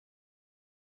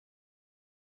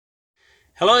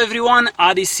Hello everyone,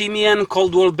 Adi Simeon,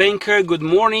 Coldwell Banker. Good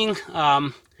morning.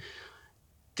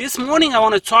 This morning I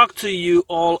want to talk to you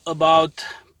all about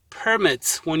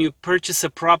permits when you purchase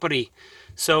a property.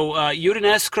 So you're in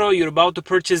escrow, you're about to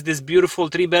purchase this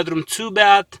beautiful 3-bedroom,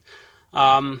 2-bath.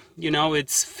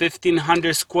 It's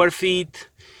 1,500 square feet.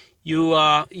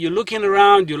 You're looking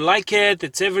around, you like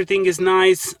it, everything is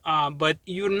nice, but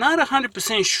you're not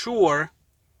 100% sure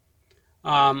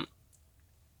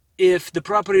if the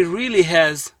property really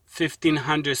has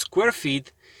 1,500 square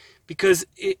feet because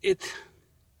it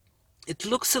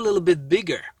looks a little bit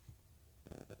bigger.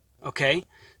 Okay,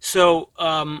 so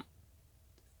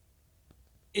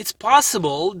it's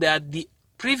possible that the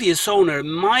previous owner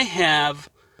might have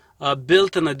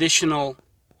built an additional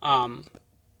bedroom,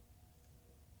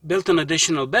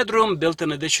 built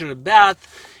an additional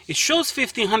bath. It shows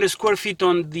 1,500 square feet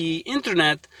on the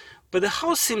internet, but the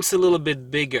house seems a little bit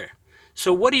bigger.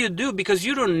 So what do you do? Because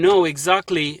you don't know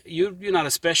exactly, you're not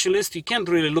a specialist, you can't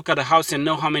really look at a house and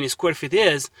know how many square feet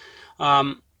it is.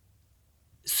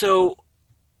 So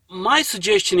my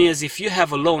suggestion is, if you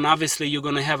have a loan, obviously you're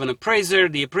going to have an appraiser.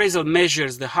 The appraisal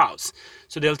measures the house.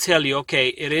 So they'll tell you, okay,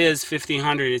 it is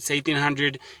 1,500, it's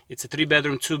 1,800, it's a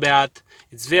 3-bedroom, 2-bath,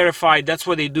 it's verified. That's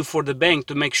what they do for the bank,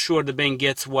 to make sure the bank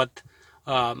gets what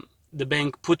the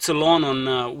bank puts a loan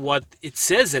on what it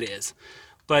says it is.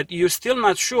 But you're still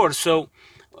not sure. So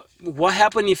what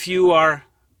happens if you are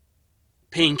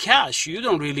paying cash? You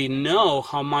don't really know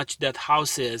how much that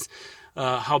house is,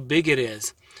 how big it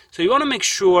is. So you want to make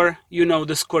sure you know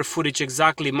the square footage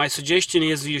exactly. My suggestion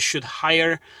is you should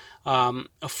hire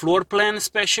a floor plan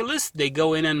specialist. They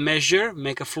go in and measure,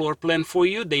 make a floor plan for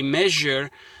you. They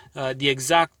measure the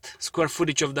exact square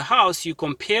footage of the house. You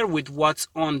compare with what's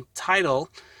on title,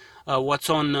 what's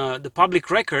on the public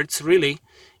records, really,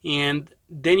 and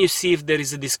then you see if there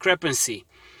is a discrepancy.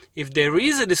 If there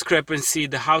is a discrepancy,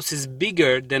 the house is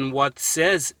bigger than what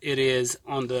says it is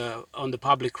on the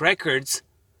public records,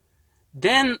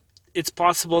 then it's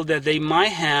possible that they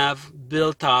might have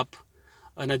built up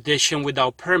an addition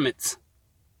without permits.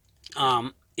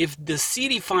 If the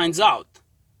city finds out,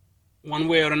 one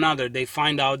way or another, they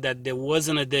find out that there was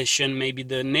an addition, maybe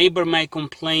the neighbor might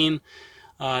complain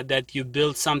that you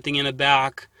built something in the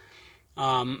back.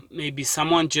 Maybe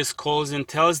someone just calls and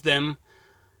tells them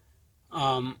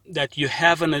that you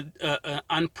have an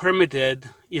unpermitted,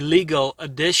 illegal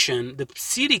addition. The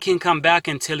city can come back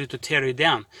and tell you to tear it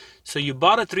down. So you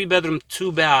bought a 3-bedroom,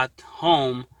 2-bath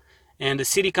home, and the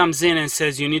city comes in and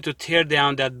says you need to tear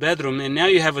down that bedroom, and now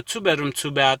you have a 2-bedroom,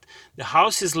 2-bath. The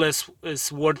house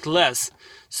is worth less.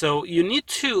 So you need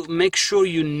to make sure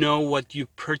you know what you're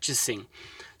purchasing.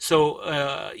 So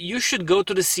you should go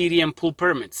to the city and pull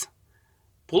permits.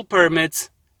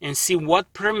 And see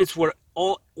what permits were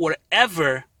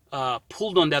ever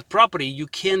pulled on that property. You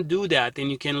can do that,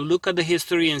 and you can look at the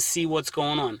history and see what's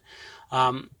going on.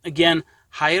 Again,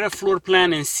 hire a floor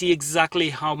plan and see exactly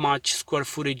how much square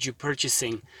footage you're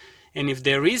purchasing. And if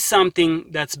there is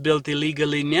something that's built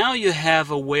illegally, now you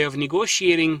have a way of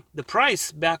negotiating the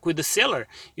price back with the seller.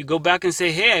 You go back and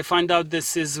say, hey, I find out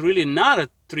this is really not a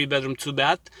 3-bedroom,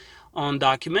 2-bath. On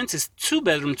documents, it's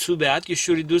 2-bedroom, 2-bath. You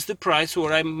should reduce the price,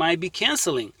 or I might be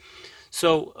canceling.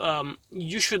 So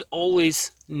you should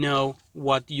always know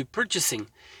what you're purchasing.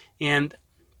 And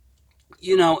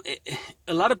a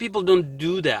lot of people don't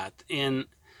do that, and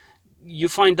you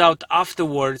find out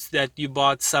afterwards that you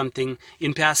bought something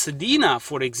in Pasadena,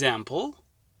 for example,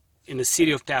 in the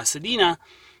city of Pasadena.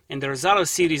 And there's other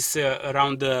cities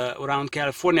around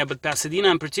California, but Pasadena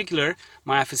in particular,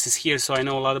 my office is here, so I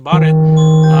know a lot about it.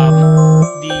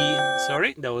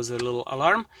 Sorry, that was a little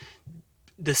alarm.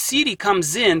 The city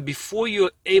comes in before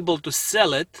you're able to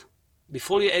sell it.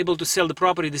 Before you're able to sell the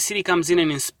property, the city comes in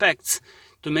and inspects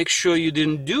to make sure you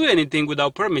didn't do anything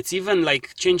without permits. Even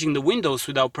like changing the windows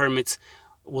without permits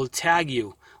will tag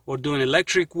you, or doing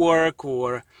electric work,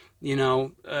 or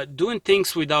doing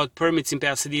things without permits in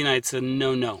Pasadena. It's a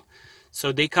no-no.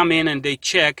 So they come in and they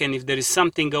check, and if there is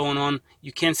something going on,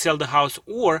 you can't sell the house,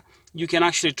 or you can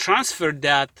actually transfer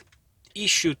that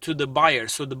issue to the buyer.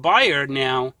 So the buyer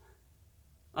now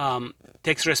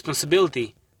takes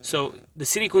responsibility. So the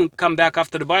city can come back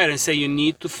after the buyer and say, you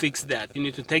need to fix that. You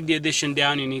need to take the addition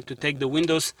down. You need to take the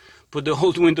windows, put the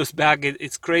old windows back.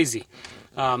 It's crazy.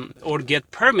 Or get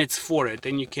permits for it,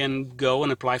 and you can go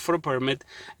and apply for a permit.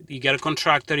 You get a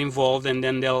contractor involved, and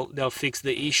then they'll fix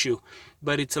the issue.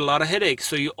 But it's a lot of headaches.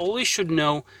 So you always should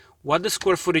know what the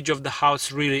square footage of the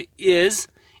house really is,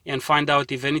 and find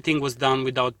out if anything was done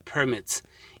without permits.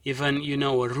 Even, you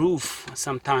know, a roof,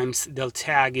 sometimes they'll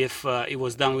tag if it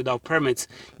was done without permits.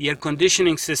 The air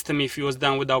conditioning system, if it was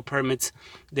done without permits,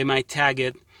 they might tag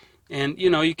it, and you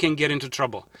know, you can get into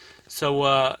trouble. So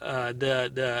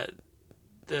the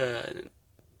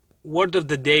word of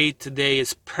the day today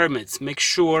is permits. Make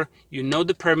sure you know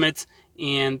the permits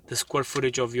and the square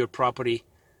footage of your property,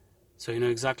 so you know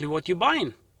exactly what you're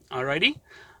buying. Alrighty,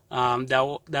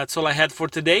 that's all I had for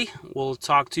today. We'll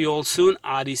talk to you all soon.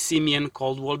 Adi Simeon,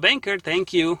 Coldwell Banker.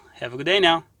 Thank you. Have a good day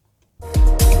now.